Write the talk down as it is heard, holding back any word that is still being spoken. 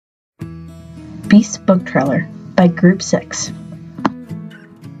Beast Book Trailer by Group 6.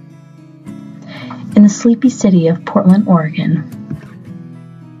 In the sleepy city of Portland, Oregon,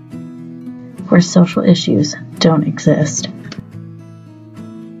 where social issues don't exist,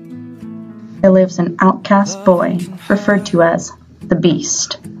 there lives an outcast boy referred to as the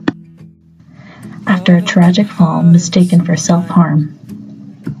Beast. After a tragic fall mistaken for self-harm,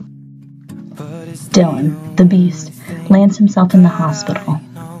 Dylan, the Beast, lands himself in the hospital.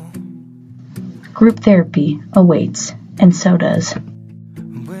 Group therapy awaits, and so does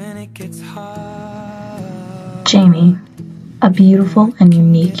Jamie, a beautiful and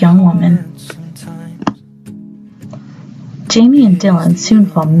unique young woman. Jamie and Dylan soon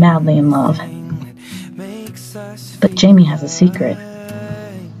fall madly in love, but Jamie has a secret.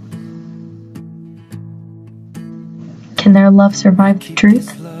 Can their love survive the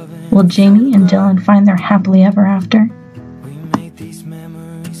truth? Will Jamie and Dylan find their happily ever after?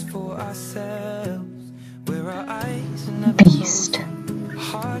 Beast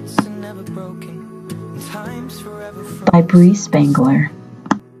by Brie Spangler.